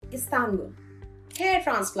Istanbul, hair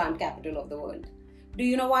transplant capital of the world. Do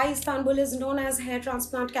you know why Istanbul is known as hair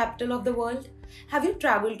transplant capital of the world? Have you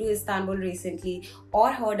traveled to Istanbul recently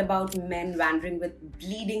or heard about men wandering with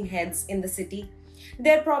bleeding heads in the city?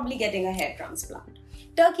 They're probably getting a hair transplant.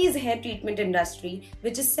 Turkey's hair treatment industry,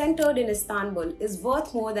 which is centered in Istanbul, is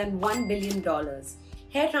worth more than $1 billion.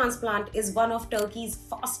 Hair transplant is one of Turkey's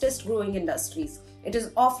fastest growing industries. It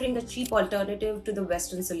is offering a cheap alternative to the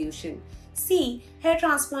Western solution. See, hair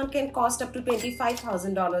transplant can cost up to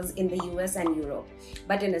 $25,000 in the US and Europe.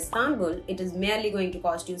 But in Istanbul, it is merely going to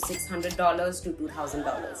cost you $600 to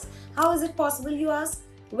 $2,000. How is it possible, you ask?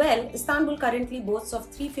 Well, Istanbul currently boasts of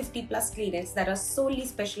 350 plus clinics that are solely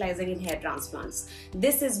specializing in hair transplants.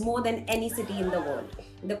 This is more than any city in the world.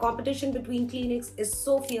 The competition between clinics is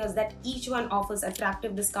so fierce that each one offers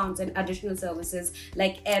attractive discounts and additional services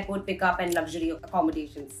like airport pickup and luxury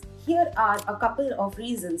accommodations. Here are a couple of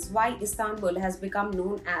reasons why Istanbul has become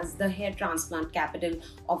known as the hair transplant capital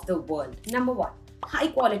of the world. Number one, high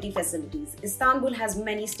quality facilities. Istanbul has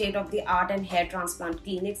many state-of-the-art and hair transplant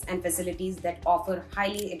clinics and facilities that offer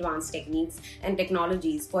highly advanced techniques and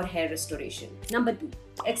technologies for hair restoration. Number two,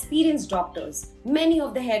 experienced doctors. Many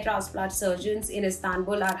of the hair transplant surgeons in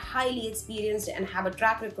Istanbul are highly experienced and have a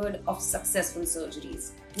track record of successful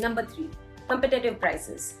surgeries. Number three, competitive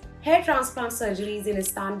prices. Hair transplant surgeries in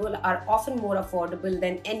Istanbul are often more affordable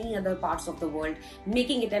than any other parts of the world,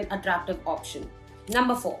 making it an attractive option.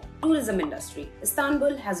 Number 4, tourism industry.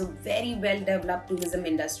 Istanbul has a very well-developed tourism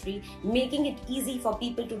industry, making it easy for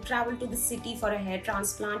people to travel to the city for a hair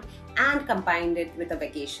transplant and combine it with a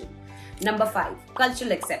vacation. Number 5,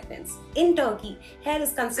 cultural acceptance. In Turkey, hair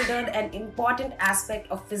is considered an important aspect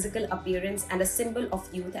of physical appearance and a symbol of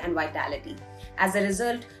youth and vitality. As a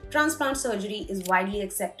result, transplant surgery is widely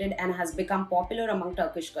accepted and has become popular among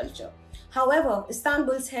Turkish culture. However,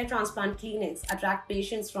 Istanbul's hair transplant clinics attract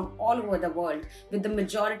patients from all over the world, with the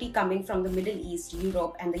majority coming from the Middle East,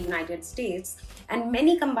 Europe, and the United States, and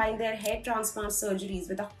many combine their hair transplant surgeries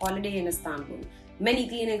with a holiday in Istanbul. Many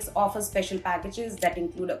clinics offer special packages that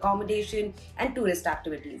include accommodation and tourist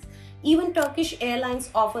activities. Even Turkish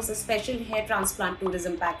Airlines offers a special hair transplant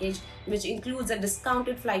tourism package, which includes a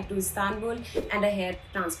discounted flight to Istanbul and a hair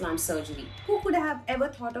transplant surgery. Who could have ever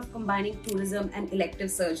thought of combining tourism and elective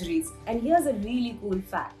surgeries? And here's a really cool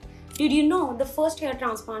fact. Did you know the first hair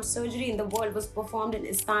transplant surgery in the world was performed in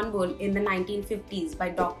Istanbul in the 1950s by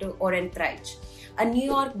Dr. Orent Reich, a New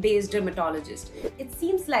York-based dermatologist? It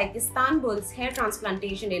seems like Istanbul's hair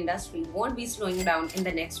transplantation industry won't be slowing down in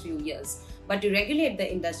the next few years. But to regulate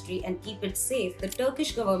the industry and keep it safe, the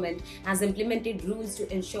Turkish government has implemented rules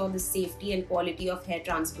to ensure the safety and quality of hair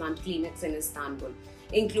transplant clinics in Istanbul,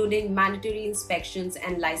 including mandatory inspections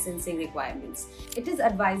and licensing requirements. It is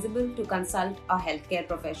advisable to consult a healthcare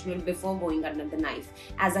professional before going under the knife,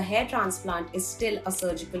 as a hair transplant is still a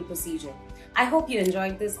surgical procedure. I hope you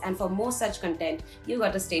enjoyed this, and for more such content, you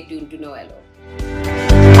got to stay tuned to Noello.